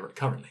on the pirate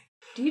currently.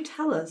 Do you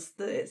tell us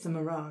that it's a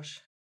mirage?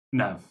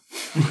 No.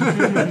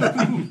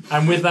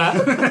 And with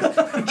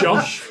that,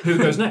 Josh, who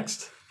goes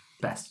next?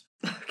 Best.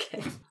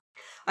 Okay.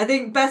 I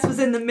think Bess was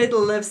in the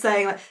middle of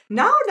saying, like,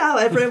 now,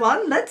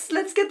 everyone, let's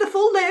get the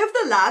full lay of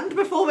the land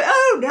before we...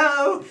 Oh,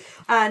 no!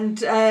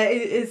 And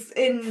is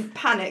in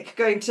panic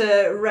going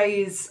to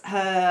raise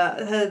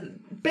her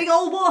big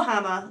old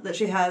warhammer that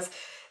she has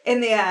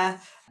in the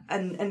air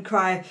and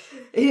cry,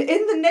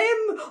 "In the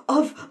name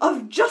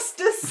of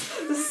justice,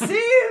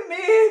 see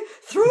me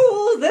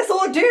through this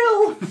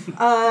ordeal!"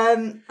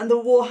 And the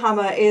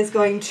warhammer is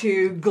going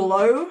to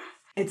glow.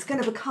 It's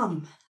going to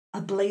become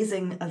a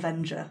blazing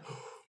avenger.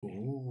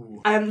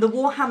 The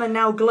warhammer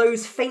now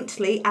glows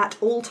faintly at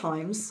all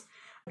times,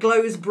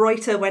 glows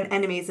brighter when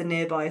enemies are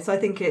nearby. So I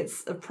think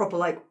it's a proper,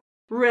 like,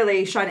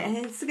 really shiny. And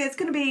it's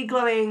going to be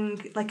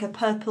glowing like a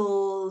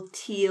purple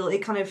teal. It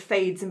kind of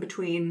fades in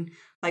between,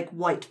 like,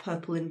 white,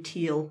 purple, and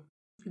teal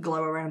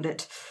glow around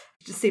it.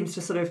 It just seems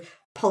to sort of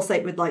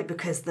pulsate with light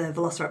because the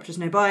velociraptor's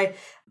nearby.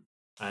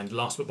 And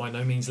last but by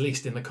no means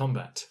least in the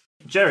combat,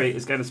 Jerry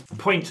is going to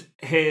point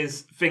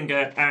his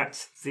finger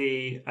at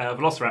the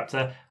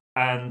velociraptor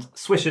and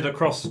swish it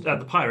across at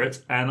the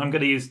pirate, and I'm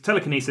going to use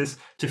telekinesis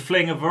to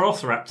fling a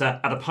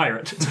velociraptor at a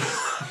pirate.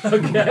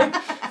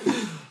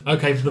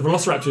 Okay, the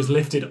velociraptor is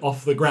lifted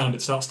off the ground.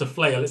 It starts to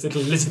flail its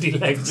little lizardy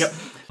legs. Yep.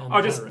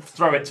 I'll just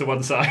throw it to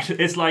one side.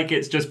 It's like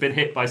it's just been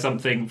hit by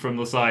something from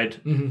the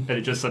side, and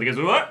it just suddenly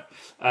goes, "What?"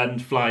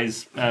 and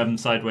flies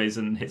sideways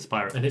and hits the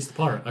pirate. And hits the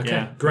pirate. Okay,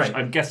 Yeah, great. which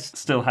I guess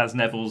still has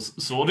Neville's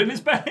sword in his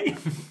belly.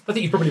 I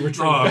think you probably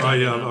retrieved Oh, it. right,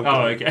 yeah.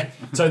 Oh, okay.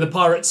 So the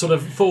pirate sort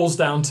of falls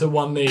down to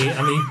one knee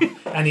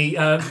and he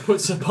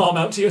puts a palm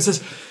out to you and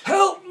says,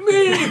 "Help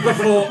me!"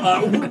 before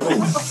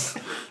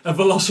a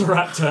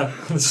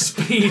velociraptor, the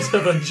speed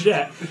of a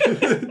jet,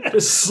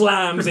 just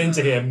slams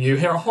into him. You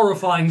hear a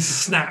horrifying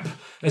snap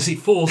as he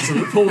falls to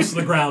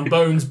the ground,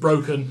 bones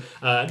broken,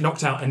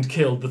 knocked out and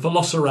killed. The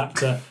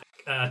velociraptor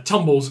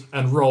tumbles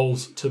and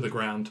rolls to the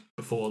ground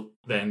before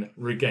then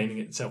regaining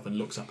itself and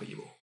looks up at you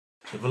all.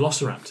 The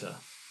velociraptor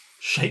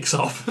shakes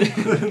off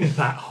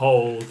that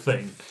whole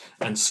thing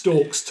and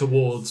stalks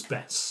towards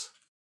Bess.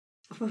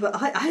 I've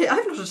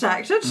not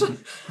attacked it.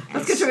 I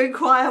was going to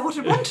inquire what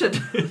it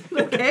wanted.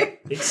 Okay.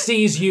 It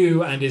sees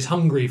you and is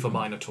hungry for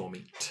Minotaur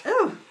meat.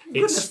 Oh, It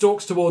goodness.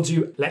 stalks towards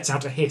you, lets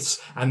out a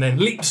hiss, and then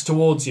leaps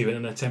towards you in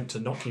an attempt to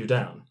knock you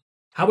down.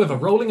 However,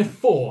 rolling a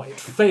 4, it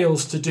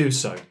fails to do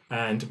so.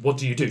 And what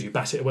do? Do you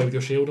bat it away with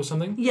your shield or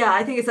something? Yeah,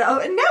 I think it's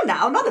no,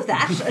 none of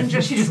that. And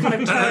she just kind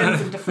of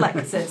turns and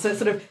deflects it. So it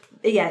sort of,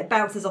 it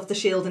bounces off the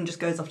shield and just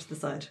goes off to the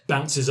side.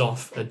 Bounces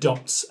off,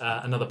 adopts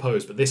another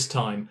pose, but this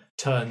time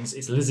turns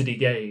its lizardy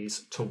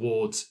gaze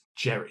towards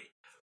Jerry.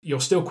 You're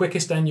still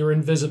quickest and you're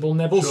invisible,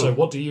 Neville, so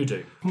what do you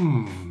do?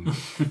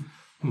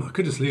 I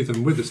could just leave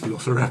them with this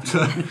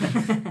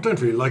Velociraptor. I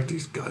don't really like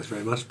these guys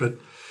very much, but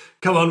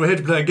come on, we're here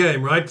to play a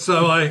game, right?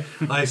 So I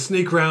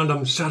sneak round,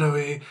 I'm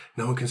shadowy,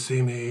 no one can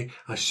see me.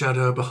 I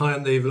shadow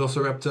behind the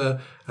Velociraptor,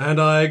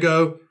 and I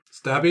go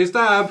stabby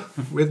stab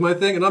with my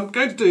thing, and I'm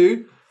going to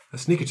do a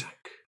sneak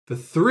attack for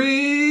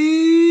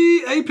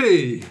 3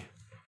 AP.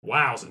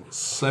 Wowzers.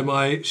 So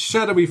my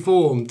shadowy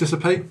form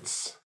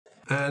dissipates,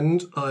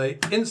 and I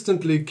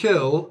instantly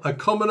kill a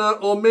commoner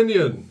or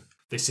minion.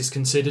 This is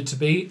considered to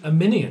be a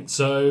minion,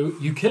 so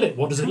you kill it.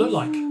 What does it look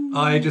like?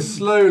 I just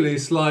slowly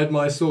slide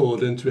my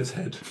sword into its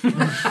head.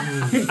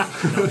 I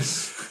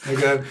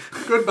go,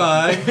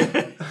 goodbye.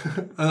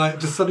 And I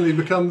just suddenly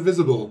become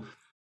visible.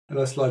 And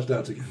I slide it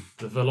out again.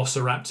 The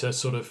Velociraptor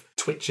sort of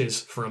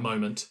twitches for a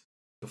moment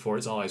before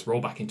its eyes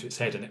roll back into its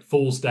head and it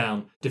falls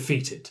down,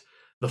 defeated.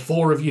 The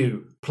 4 of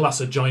you,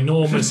 plus a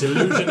ginormous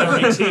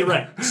illusionary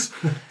T-Rex,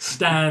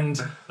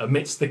 stand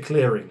amidst the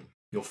clearing,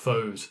 your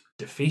foes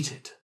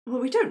defeated. Well,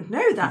 we don't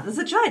know that. There's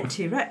a giant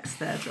T-Rex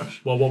there,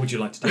 Josh. Well, what would you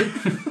like to do?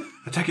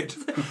 Attack it.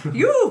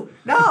 You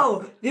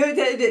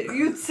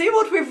see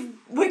what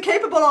we're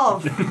capable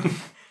of.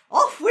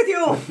 Off with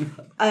you!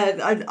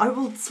 I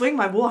will swing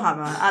my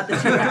warhammer at the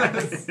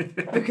T-Rex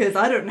because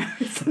I don't know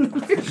it's an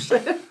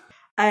illusion.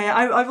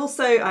 I've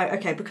also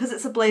because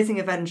it's a Blazing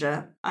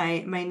Avenger,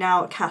 I may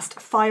now cast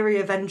Fiery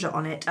Avenger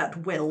on it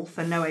at will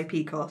for no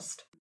AP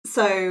cost.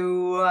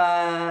 So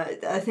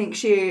I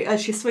think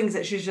as she swings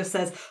it, she just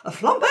says a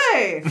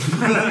flambe,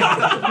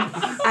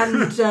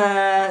 and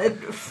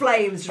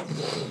flames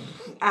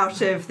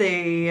out of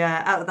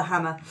the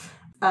hammer.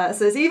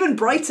 So it's even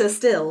brighter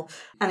still,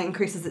 and it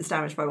increases its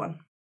damage by 1.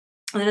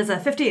 And then it's a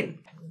 15.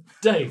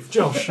 Dave,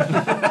 Josh,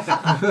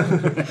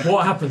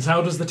 what happens?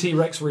 How does the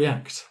T-Rex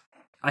react?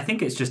 I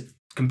think it's just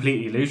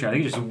completely illusionary. I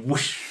think it just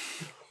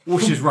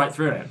whooshes right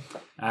through it.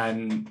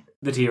 And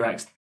the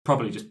T-Rex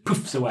probably just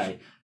poofs away.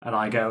 And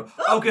I go,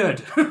 oh,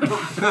 good.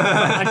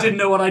 I didn't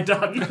know what I'd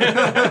done. And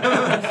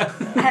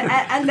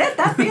let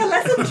that be a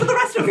lesson to the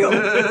rest of you.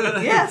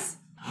 Yes.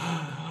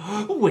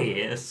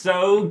 We're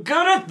so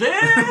good at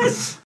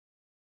this!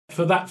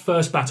 For that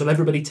first battle,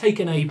 everybody take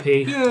an AP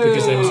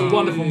because there were some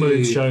wonderful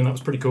moves shown. That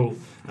was pretty cool.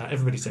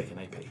 Everybody take an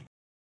AP.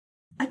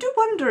 I do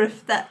wonder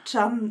if that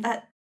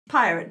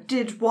pirate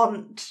did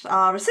want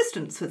our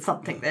assistance with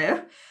something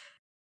there.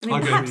 I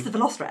mean, perhaps the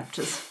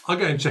Velociraptors. I'll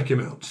go and check him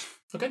out.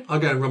 Okay. I'll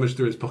go and rummage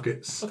through his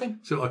pockets. Okay.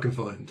 See what I can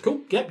find. Cool.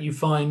 Yep, you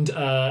find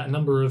a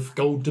number of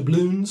gold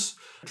doubloons.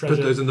 Treasure.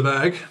 Put those in the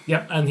bag.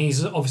 Yep, and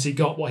he's obviously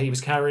got what he was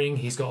carrying.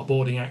 He's got a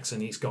boarding axe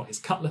and he's got his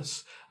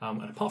cutlass.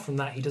 And apart from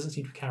that, he doesn't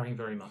seem to be carrying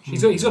very much.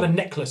 He's got a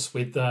necklace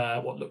with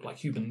what looked like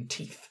human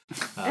teeth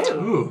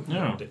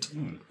around it.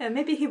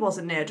 Maybe he was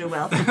a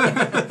ne'er-do-well.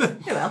 Oh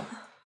well.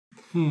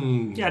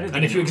 Yeah,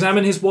 And if you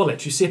examine his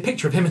wallet, you see a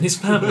picture of him and his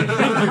family.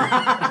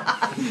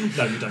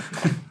 No, you don't.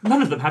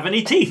 None of them have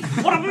any teeth.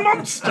 What a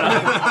monster!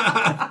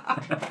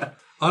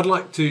 I'd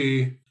like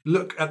to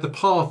look at the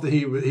path that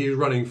he was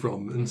running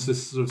from and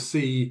just sort of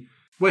see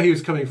where he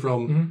was coming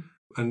from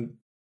and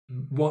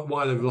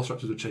why the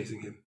Velociraptors were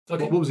chasing him.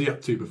 Okay. What was he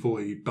up to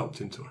before he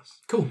bumped into us?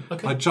 Cool.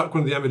 Okay. I'd chuck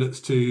one of the amulets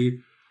to...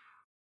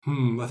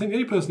 I think the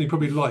only person he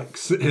probably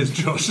likes is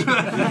Josh. So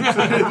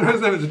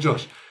throws them to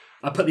Josh.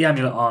 I put the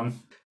amulet on.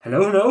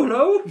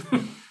 Hello.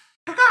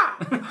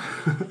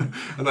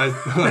 And I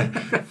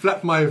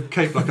flap my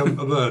cape like a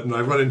bird and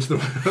I run into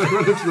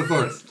the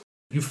forest.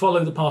 You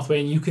follow the pathway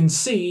and you can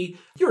see,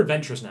 you're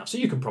adventurous now, so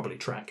you can probably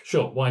track.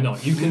 Sure, why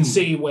not? You can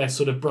see where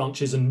sort of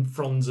branches and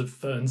fronds of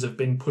ferns have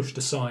been pushed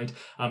aside.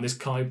 This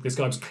guy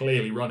was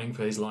clearly running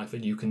for his life,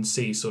 and you can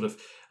see sort of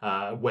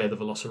where the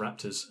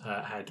Velociraptors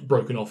had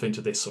broken off into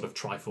this sort of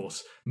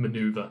Triforce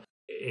maneuver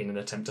in an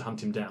attempt to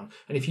hunt him down.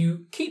 And if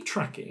you keep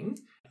tracking,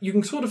 you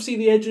can sort of see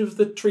the edge of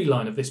the tree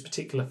line of this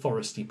particular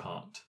foresty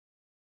part.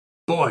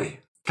 Boy,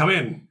 come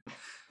in.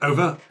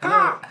 Over.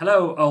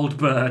 Hello, old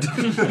bird.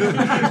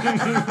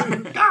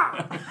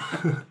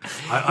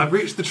 I've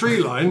reached the tree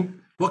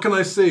line. What can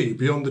I see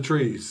beyond the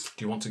trees?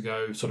 Do you want to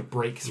go sort of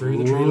break through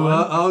the tree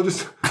line? I'll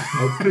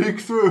peek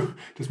through.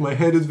 Just my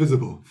head is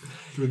visible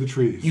through the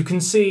trees. You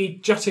can see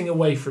jutting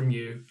away from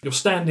you. You're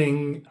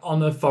standing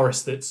on a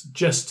forest that's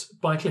just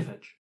by a cliff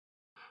edge.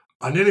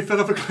 I nearly fell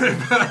off a cliff.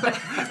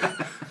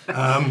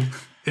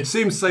 It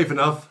seems safe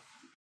enough.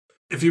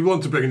 If you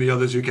want to bring the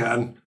others, you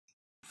can.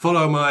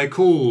 Follow my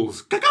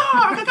calls.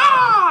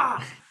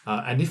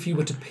 And if you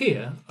were to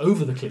peer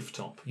over the cliff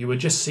top, you would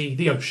just see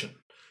the ocean.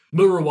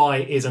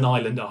 Muruwai is an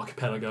island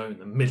archipelago in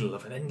the middle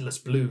of an endless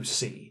blue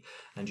sea,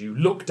 and you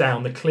look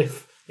down, the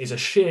cliff is a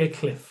sheer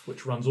cliff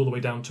which runs all the way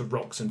down to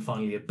rocks and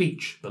finally a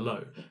beach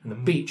below. And the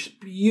beach,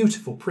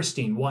 beautiful,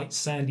 pristine, white,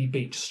 sandy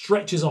beach,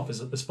 stretches off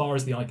as far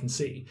as the eye can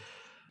see.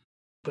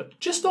 But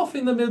just off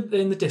in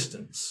the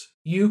distance,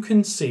 you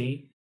can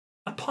see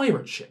a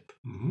pirate ship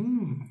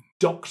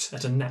docked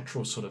at a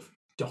natural sort of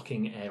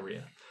docking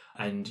area.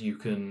 And you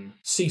can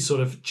see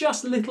sort of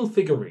just little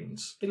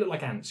figurines. They look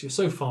like ants. You're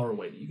so far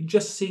away that you can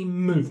just see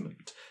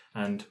movement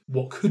and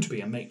what could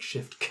be a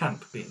makeshift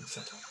camp being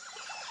set up.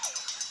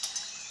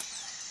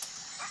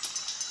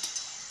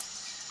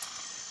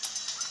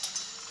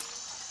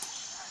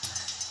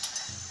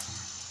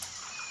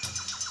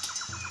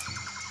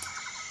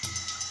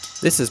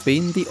 This has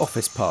been The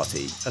Office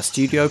Party, a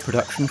studio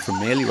production from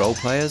Merely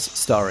Roleplayers,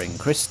 starring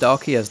Chris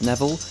Starkey as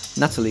Neville,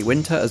 Natalie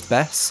Winter as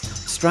Bess,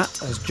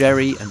 Strat as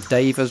Jerry, and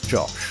Dave as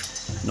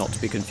Josh. Not to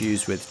be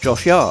confused with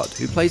Josh Yard,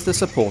 who plays the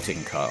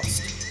supporting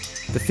cast.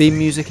 The theme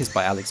music is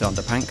by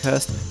Alexander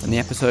Pankhurst, and the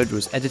episode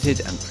was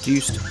edited and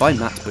produced by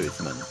Matt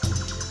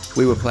Boothman.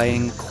 We were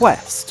playing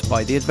Quest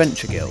by the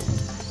Adventure Guild.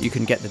 You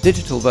can get the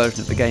digital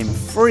version of the game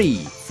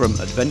free from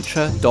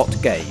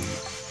adventure.game.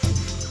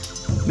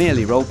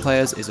 Merely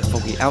Roleplayers is a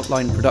Foggy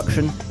Outline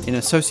production in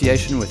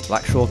association with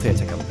Blackshaw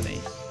Theatre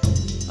Company.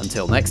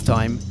 Until next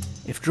time,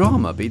 if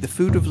drama be the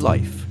food of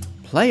life,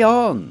 play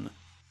on!